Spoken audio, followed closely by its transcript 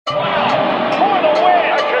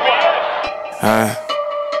Can't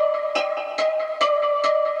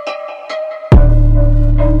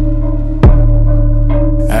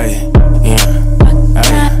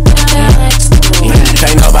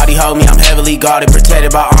nobody hold me, I'm heavily guarded,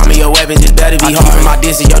 protected by army. Your weapons just better be hard. My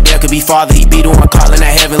distance, your death could be farther. He be the one calling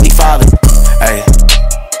that heavenly father. Hey,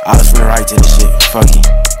 I was finna write to this shit. Fuck you.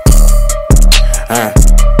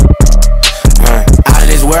 Out of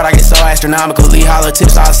this world, I get so astronomical. Leave hollow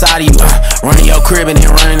tips outside of you. Running your crib and then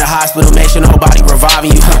running the hospital. Make sure nobody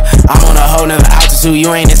reviving you. I'm on a whole nother altitude.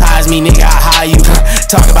 You ain't as high as me, nigga. I hire you.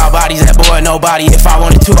 Talk about bodies, that boy nobody. If I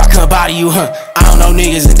wanted to, I couldn't body you. I don't know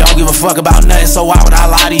niggas and don't give a fuck about nothing. So why would I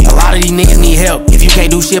lie to you? A lot of these niggas need help. If you can't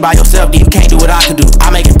do shit by yourself, then you can't do what I can do. I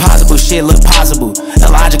make impossible shit look possible.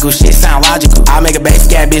 Illogical shit sound logical. I make a base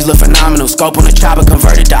scat bitch look phenomenal. Scope on the chopper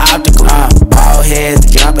converted to optical. Bald heads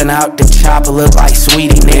jumping out the chopper look like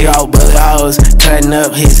Sweetie, nigga. Oh, bullet hoes cutting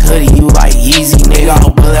up his hoodie, you like Yeezy, nigga.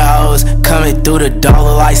 Oh, bullet hoes coming through the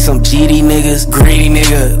dollar like some GD niggas. Greedy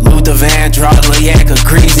nigga, Luther Vandross, Zotiyac, a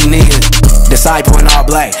greasy nigga. Disciple in all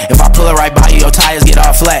black. If I pull it right by you, your tires get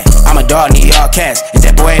all flat. I'm a dog, need y'all cats. If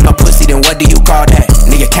that boy ain't no pussy, then what do you call that?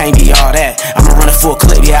 Nigga can't be all that. I'ma run a full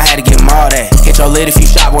clip, yeah, I had to get them all that. Hit your lid if you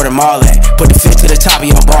shot where the mall at. Put the fit to the top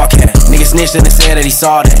of your ball cap. Nigga snitched and said that he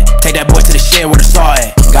saw that. Take that boy to the shed where the saw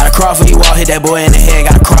at. Gotta crawl for you all, hit that boy in the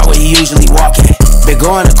head. Gotta crawl where he usually walk at. Been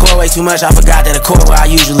going to court way too much, I forgot that the court where I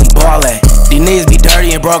usually ball at. These niggas be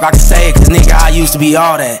dirty and broke, I can say it, cause nigga, I used to be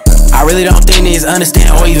all that. I really don't think niggas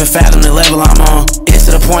understand or even fathom the level I'm on. It's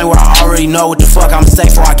to the point where I already know what the fuck I'ma say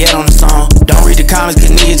before I get on the song. Don't read the comments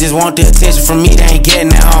cause niggas just want the attention from me, they ain't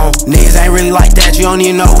getting at home. Niggas ain't really like that, you don't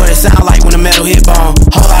even know what it sound like when the metal hit bone.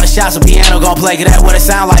 Whole lot of shots of piano gon' play, cause that's what it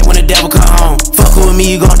sound like when the devil come home. Fuck with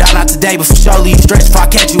me, you gon' die not today, but for sure leave you stressed if I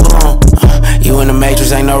catch you alone. You in the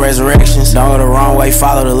Matrix, ain't no resurrections. Don't go the wrong way,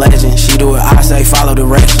 follow the legend. She do what I say, follow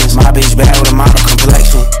directions. My bitch bad with a model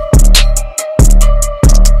complexion.